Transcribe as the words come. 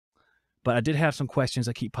but I did have some questions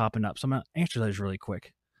that keep popping up. So I'm going to answer those really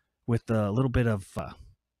quick with the little bit of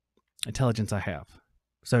intelligence I have.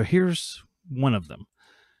 So here's one of them.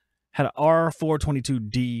 Had an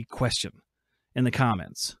R422D question in the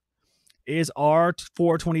comments. Is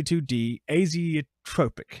R422D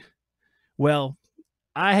azeotropic? Well,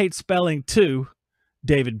 I hate spelling too,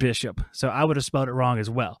 David Bishop, so I would have spelled it wrong as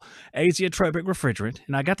well. Azeotropic refrigerant,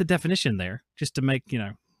 and I got the definition there just to make,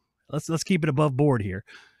 let's keep it above board here.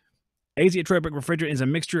 Azeotropic refrigerant is a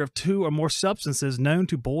mixture of two or more substances known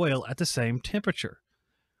to boil at the same temperature.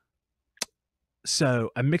 So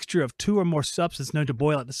a mixture of two or more substances known to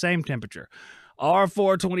boil at the same temperature.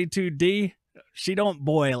 R422D, she don't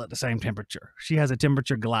boil at the same temperature. She has a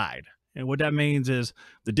temperature glide. And what that means is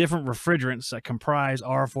the different refrigerants that comprise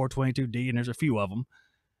R422D, and there's a few of them,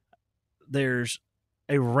 there's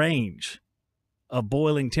a range of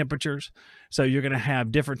boiling temperatures. So you're going to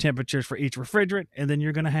have different temperatures for each refrigerant, and then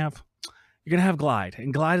you're going to have glide.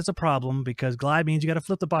 And glide is a problem because glide means you got to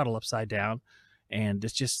flip the bottle upside down, and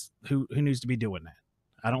it's just who needs to be doing that?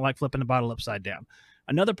 I don't like flipping the bottle upside down.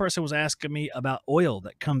 Another person was asking me about oil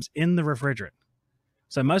that comes in the refrigerant.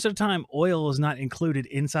 So most of the time, oil is not included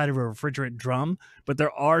inside of a refrigerant drum, but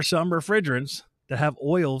there are some refrigerants that have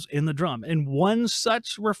oils in the drum. And one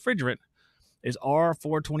such refrigerant is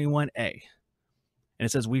R421A. And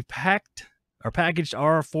it says we've packaged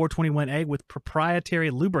R421A with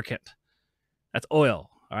proprietary lubricant. That's oil.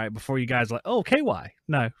 All right, before you guys are like, oh, KY.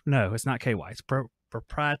 No, it's not KY. It's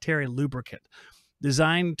proprietary lubricant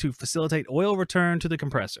designed to facilitate oil return to the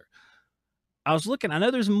compressor. I was looking, I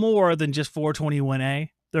know there's more than just 421A.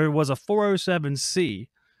 There was a 407C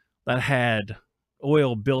that had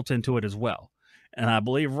oil built into it as well. And I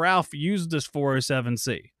believe Ralph used this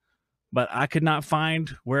 407C, but I could not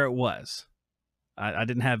find where it was. I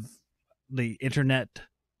didn't have, the internet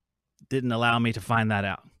didn't allow me to find that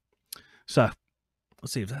out. So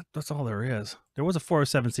let's see if that's all there is. There was a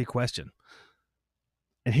 407C question.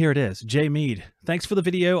 And here it is. Jay Mead, thanks for the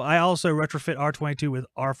video. I also retrofit R22 with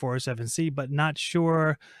R407C, but not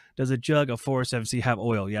sure, does a jug of 407C have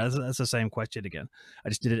oil? Yeah, that's the same question again. I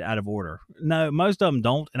just did it out of order. No, most of them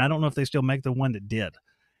don't, and I don't know if they still make the one that did.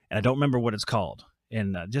 And I don't remember what it's called.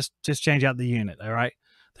 And just change out the unit, all right?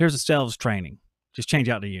 Here's a sales training. Just change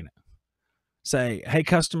out the unit. Say, hey,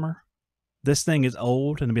 customer, this thing is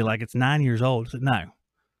old. And they'll be like, it's 9 years old. I said, no,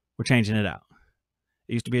 we're changing it out.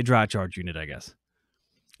 It used to be a dry charge unit, I guess.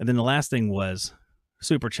 And then the last thing was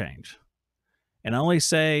super change. And I only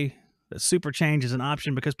say that super change is an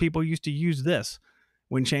option because people used to use this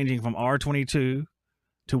when changing from R22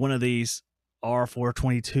 to one of these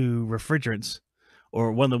R422 refrigerants,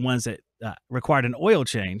 or one of the ones that required an oil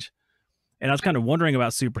change. And I was kind of wondering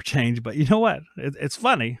about super change, but you know what? It's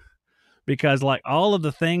funny because like all of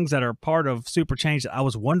the things that are part of super change that I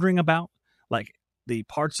was wondering about, like the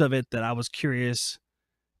parts of it that I was curious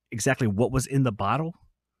exactly what was in the bottle,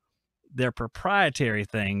 they're proprietary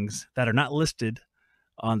things that are not listed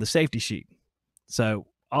on the safety sheet. So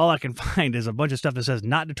all I can find is a bunch of stuff that says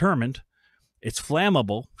not determined. It's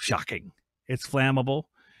flammable. Shocking. It's flammable.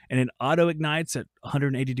 And it auto ignites at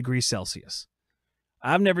 180 degrees Celsius.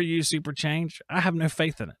 I've never used super change. I have no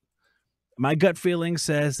faith in it. My gut feeling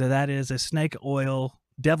says that is a snake oil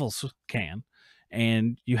devil's can.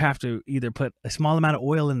 And you have to either put a small amount of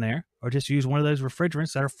oil in there or just use one of those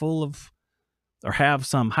refrigerants that are full of or have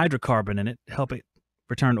some hydrocarbon in it to help it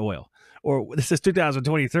return oil. Or this is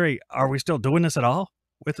 2023. Are we still doing this at all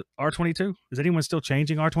with R22? Is anyone still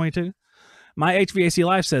changing R22? My HVAC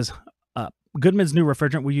Life says Goodman's new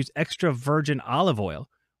refrigerant will use extra virgin olive oil.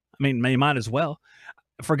 I mean, you might as well.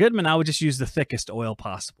 For Goodman, I would just use the thickest oil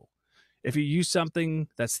possible. If you use something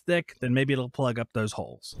that's thick, then maybe it'll plug up those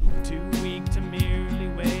holes. 2 weeks.